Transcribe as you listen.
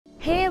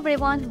Hey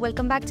everyone,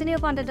 welcome back to new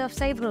content of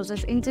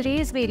Cybrosys. In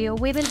today's video,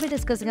 we will be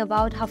discussing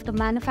about how to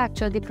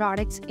manufacture the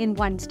products in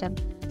one step.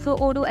 So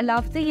Odoo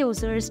allows the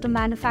users to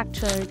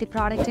manufacture the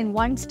product in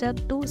one step,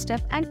 two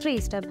step and three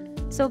step.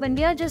 So when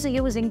we are just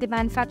using the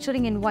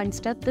manufacturing in one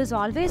step, this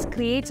always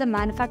creates a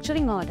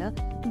manufacturing order,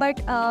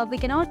 but we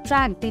cannot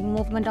track the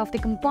movement of the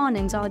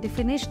components or the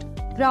finished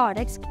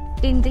products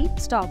in the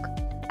stock.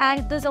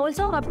 And this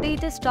also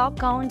updates the stock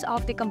counts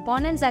of the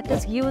components that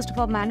is used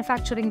for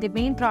manufacturing the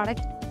main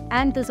product,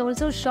 and this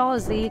also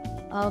shows the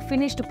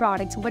finished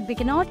products, but we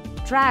cannot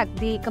track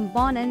the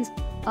components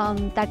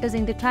that is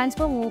in the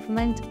transfer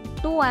movement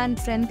to and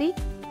from the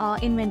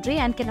inventory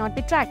and cannot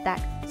be tracked that.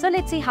 So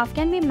let's see how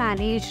can we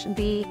manage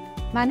the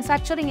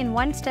manufacturing in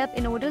one step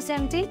in Odoo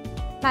 17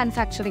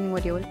 manufacturing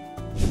module.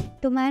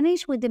 To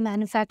manage with the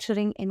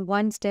manufacturing in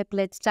one step,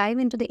 let's dive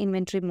into the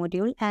inventory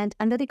module, and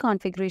under the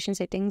configuration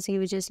settings,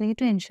 you just need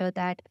to ensure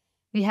that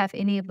we have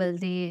enabled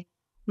the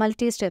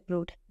multi-step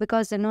route,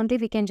 because then only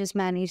we can just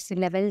manage the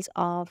levels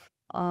of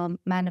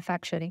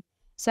manufacturing.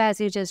 So as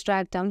you just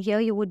drag down here,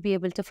 you would be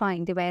able to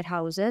find the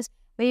warehouses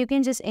where you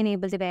can just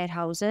enable the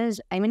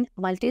warehouses,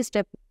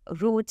 multi-step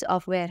routes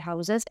of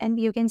warehouses, and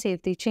you can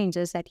save the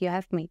changes that you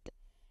have made.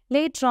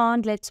 Later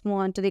on, let's move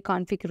on to the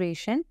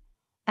configuration.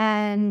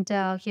 And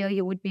here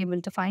you would be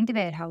able to find the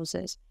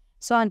warehouses.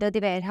 So under the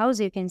warehouse,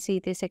 you can see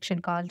the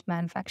section called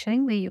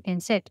manufacturing, where you can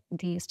set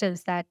the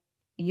stills that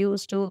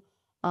used to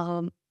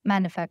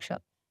manufacture.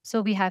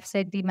 So we have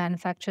set the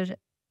manufacture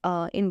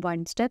in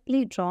one step.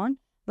 Later on,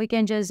 we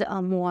can just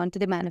move on to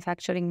the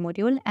manufacturing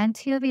module. And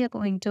here we are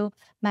going to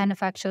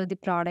manufacture the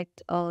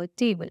product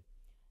table.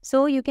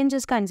 So you can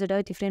just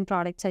consider different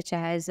products such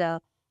as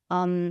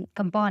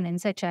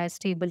components such as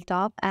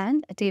tabletop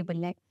and table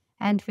leg.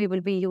 And we will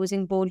be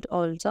using bolt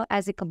also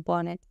as a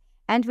component.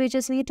 And we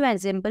just need to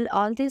assemble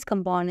all these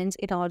components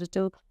in order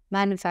to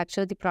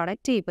manufacture the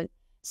product table.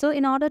 So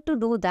in order to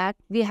do that,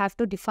 we have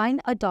to define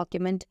a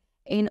document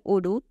in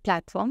Odoo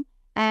platform.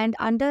 And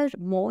under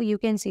more, you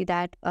can see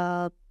that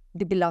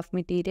the bill of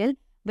material,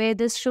 where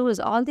this shows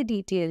all the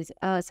details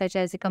such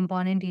as the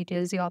component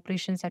details, the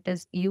operations that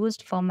is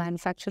used for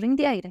manufacturing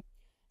the item.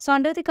 So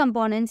under the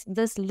components,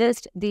 this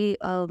lists the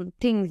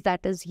things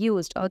that is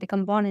used, or the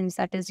components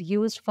that is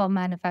used for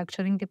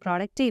manufacturing the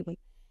product table.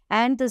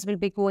 And this will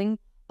be going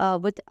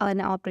with an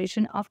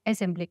operation of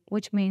assembly,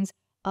 which means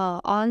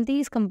all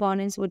these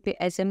components would be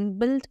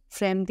assembled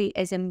from the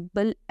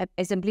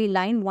assembly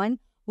line 1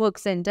 work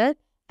center,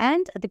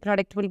 and the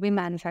product will be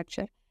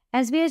manufactured.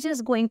 As we are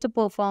just going to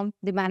perform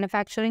the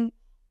manufacturing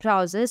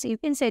process, you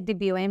can set the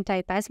BOM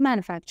type as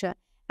manufacture.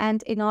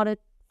 And in order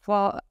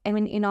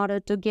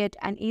to get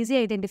an easy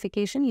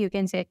identification, you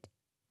can set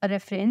a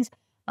reference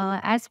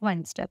as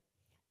one step.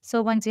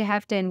 So once you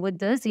have done with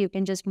this, you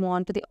can just move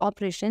on to the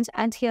operations.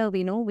 And here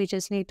we know we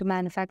just need to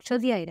manufacture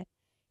the item.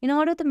 In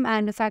order to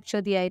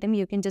manufacture the item,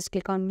 you can just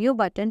click on View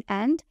button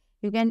and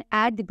you can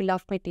add the bill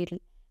of material.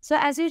 So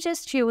as you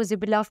just choose the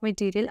bill of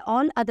material,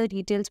 all other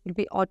details will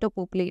be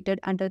auto-populated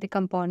under the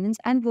components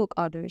and work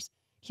orders.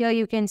 Here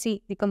you can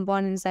see the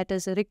components that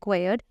is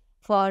required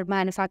for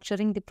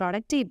manufacturing the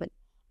product table.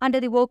 Under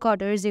the work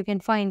orders, you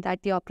can find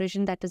that the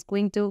operation that is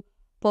going to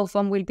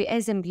perform will be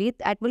assembly.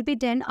 That will be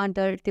done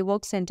under the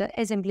work center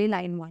assembly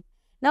line 1.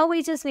 Now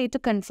we just need to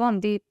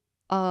confirm the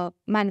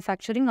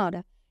manufacturing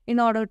order. In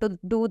order to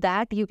do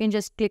that, you can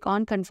just click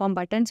on confirm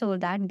button so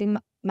that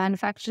the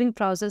manufacturing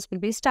process will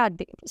be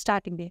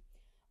starting there.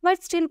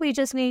 But still, we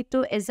just need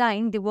to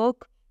assign the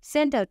work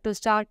center to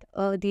start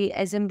the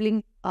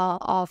assembling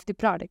of the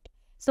product.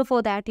 So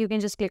for that, you can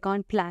just click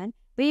on plan,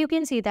 where you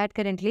can see that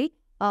currently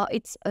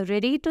it's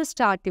ready to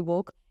start the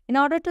work. In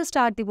order to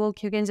start the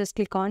work, you can just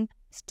click on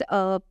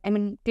start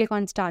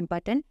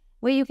button,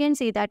 where you can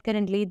see that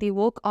currently the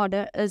work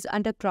order is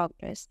under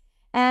progress.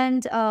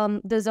 And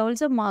this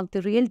also marks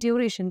the real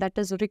duration that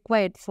is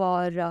required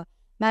for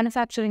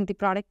manufacturing the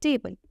product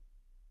table.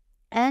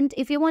 And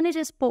if you want to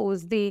just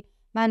pause the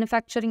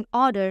manufacturing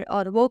order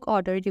or work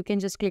order, you can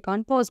just click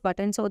on pause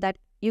button so that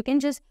you can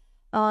just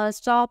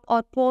stop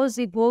or pause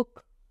the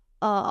work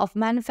of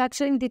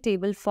manufacturing the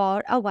table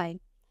for a while.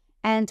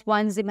 And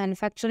once the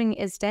manufacturing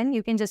is done,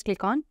 you can just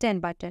click on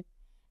done button.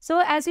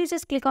 So as you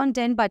just click on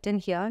done button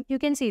here, you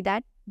can see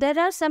that there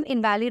are some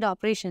invalid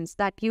operations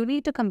that you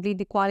need to complete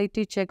the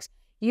quality checks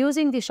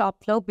using the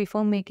shop floor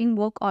before making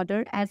work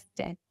order as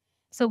done.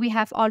 So we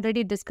have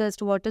already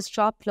discussed what is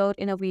shop floor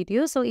in a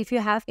video. So if you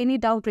have any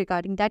doubt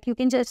regarding that, you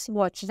can just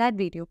watch that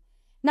video.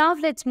 Now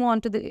let's move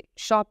on to the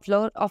shop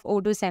floor of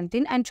Odoo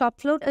 17. And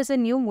shop floor is a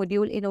new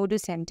module in Odoo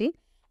 17,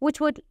 which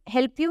would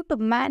help you to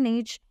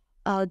manage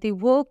the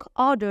work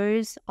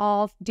orders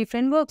of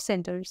different work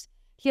centers.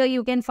 Here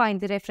you can find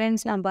the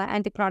reference number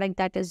and the product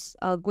that is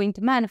going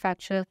to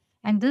manufacture.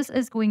 And this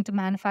is going to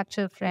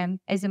manufacture from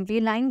assembly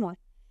line 1.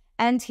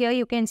 And here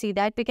you can see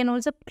that we can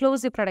also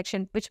close the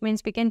production, which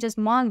means we can just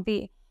mark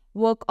the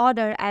work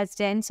order as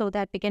done so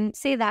that we can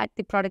say that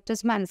the product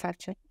is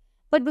manufactured.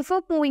 But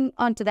before moving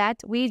on to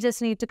that, we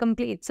just need to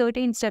complete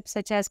certain steps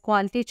such as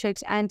quality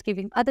checks and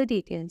giving other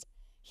details.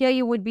 Here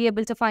you would be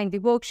able to find the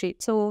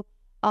worksheet. So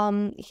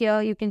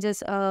Here you can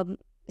just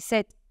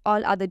set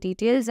all other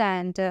details,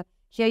 and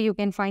here you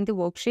can find the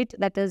worksheet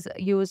that is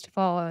used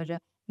for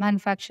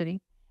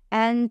manufacturing.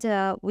 And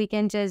we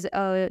can just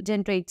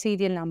generate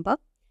serial number,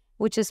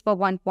 which is for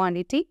one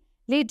quantity.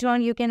 Later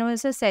on, you can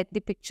also set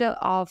the picture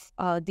of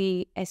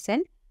the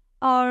SN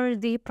or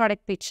the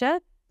product picture.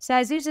 So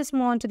as you just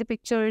move on to the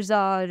pictures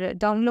or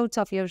downloads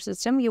of your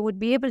system, you would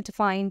be able to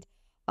find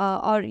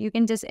or you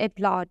can just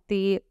upload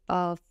the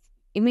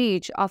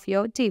image of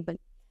your table.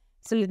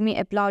 So let me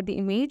upload the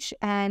image,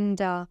 and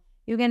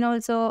you can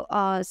also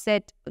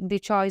set the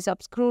choice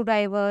of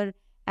screwdriver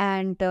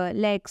and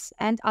legs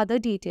and other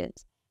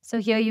details. So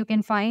here you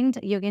can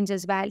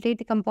just validate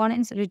the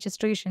components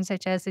registration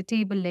such as the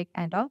table leg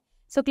and all.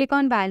 So click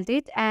on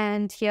validate,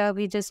 and here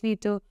we just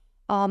need to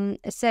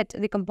set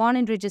the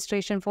component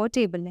registration for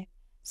table leg.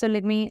 So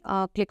let me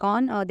click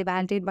on the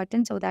validate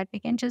button so that we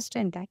can just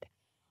enter that.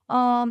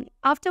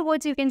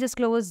 Afterwards, you can just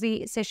close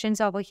the sessions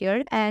over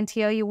here, and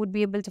here you would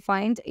be able to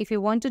find if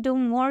you want to do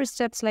more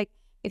steps, like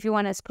if you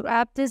want to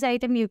scrap this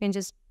item, you can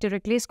just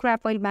directly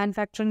scrap while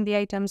manufacturing the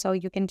items, or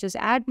you can just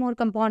add more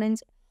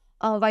components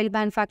while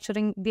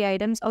manufacturing the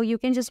items, or you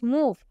can just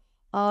move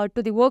to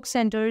the work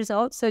centers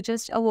or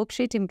suggest a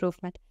worksheet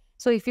improvement.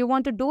 So if you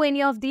want to do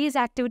any of these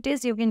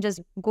activities, you can just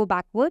go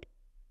backward,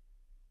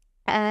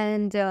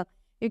 and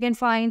you can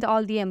find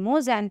all the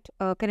MOs, and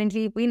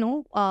currently we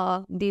know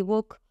the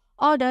work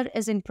order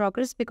is in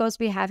progress because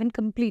we haven't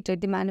completed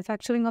the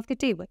manufacturing of the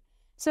table.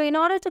 So in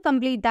order to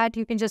complete that,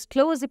 you can just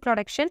close the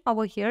production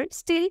over here.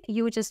 Still,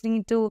 you just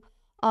need to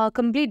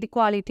complete the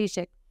quality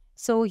check.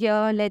 So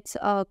here, let's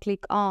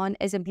click on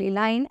assembly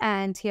line,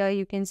 and here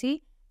you can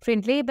see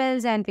print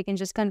labels, and we can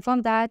just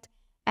confirm that.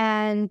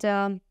 And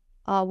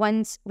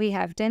once we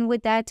have done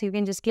with that, you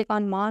can just click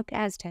on mark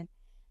as done.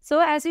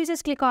 So as you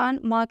just click on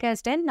mark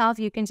as done, now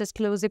you can just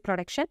close the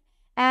production,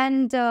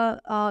 and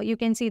you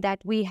can see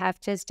that we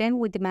have just done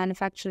with the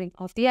manufacturing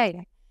of the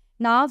item.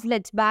 Now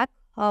let's back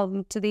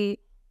to the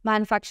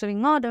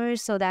manufacturing order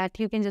so that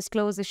you can just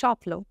close the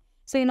shop floor.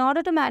 So in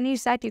order to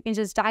manage that, you can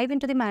just dive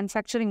into the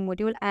manufacturing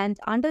module, and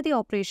under the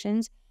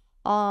operations,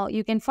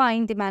 you can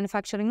find the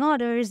manufacturing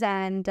orders,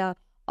 and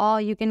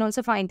or you can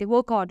also find the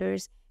work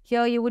orders.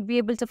 Here you would be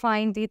able to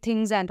find the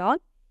things and all.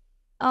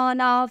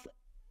 Now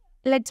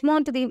let's move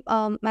on to the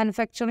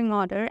manufacturing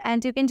order,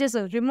 and you can just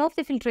remove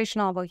the filtration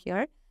over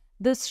here.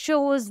 This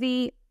shows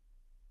the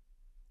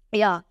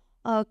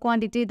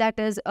quantity that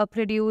is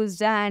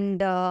produced, and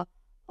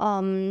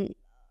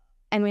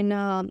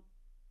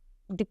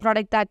the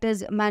product that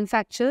is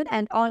manufactured,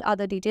 and all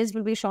other details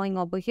will be showing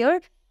over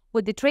here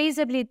with the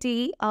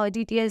traceability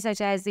details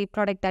such as the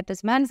product that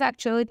is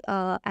manufactured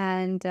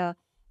and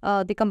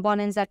the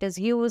components that is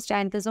used,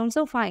 and this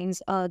also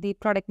finds the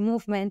product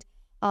movement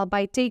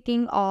by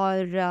taking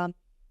or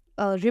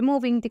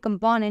removing the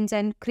components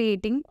and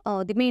creating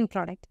the main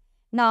product.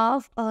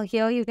 Now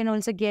here you can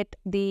also get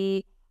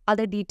the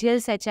other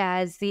details such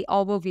as the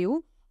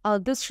overview.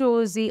 This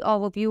shows the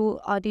overview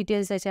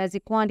details such as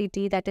the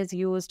quantity that is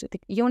used, the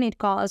unit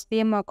cost, the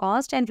MR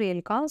cost, and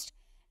real cost.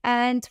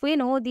 And we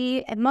know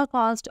the MR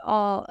cost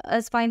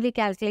is finally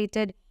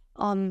calculated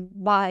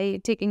by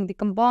taking the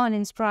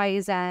components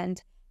price,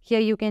 and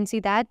here you can see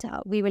that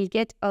we will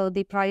get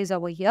the price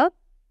over here.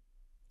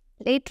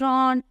 Later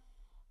on,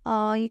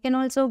 you can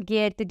also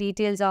get the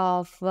details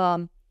of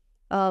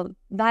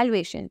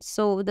valuation.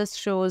 So this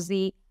shows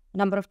the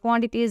number of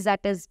quantities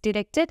that is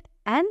deducted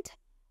and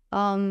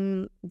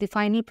the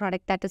final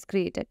product that is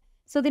created.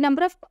 So the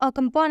number of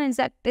components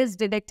that is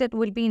deducted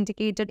will be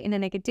indicated in a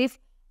negative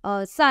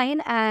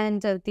sign,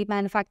 and the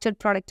manufactured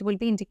product will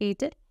be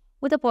indicated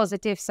with a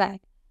positive sign.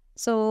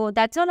 So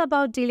that's all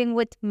about dealing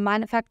with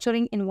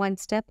manufacturing in one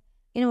step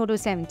in Odoo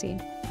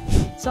 17.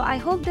 So I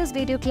hope this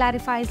video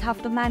clarifies how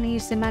to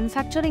manage the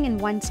manufacturing in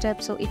one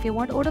step. So if you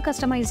want Odoo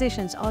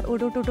customizations or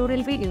Odoo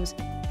tutorial videos,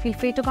 feel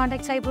free to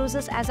contact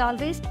Cybrosys. As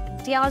always,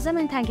 stay awesome,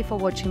 and thank you for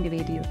watching the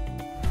video.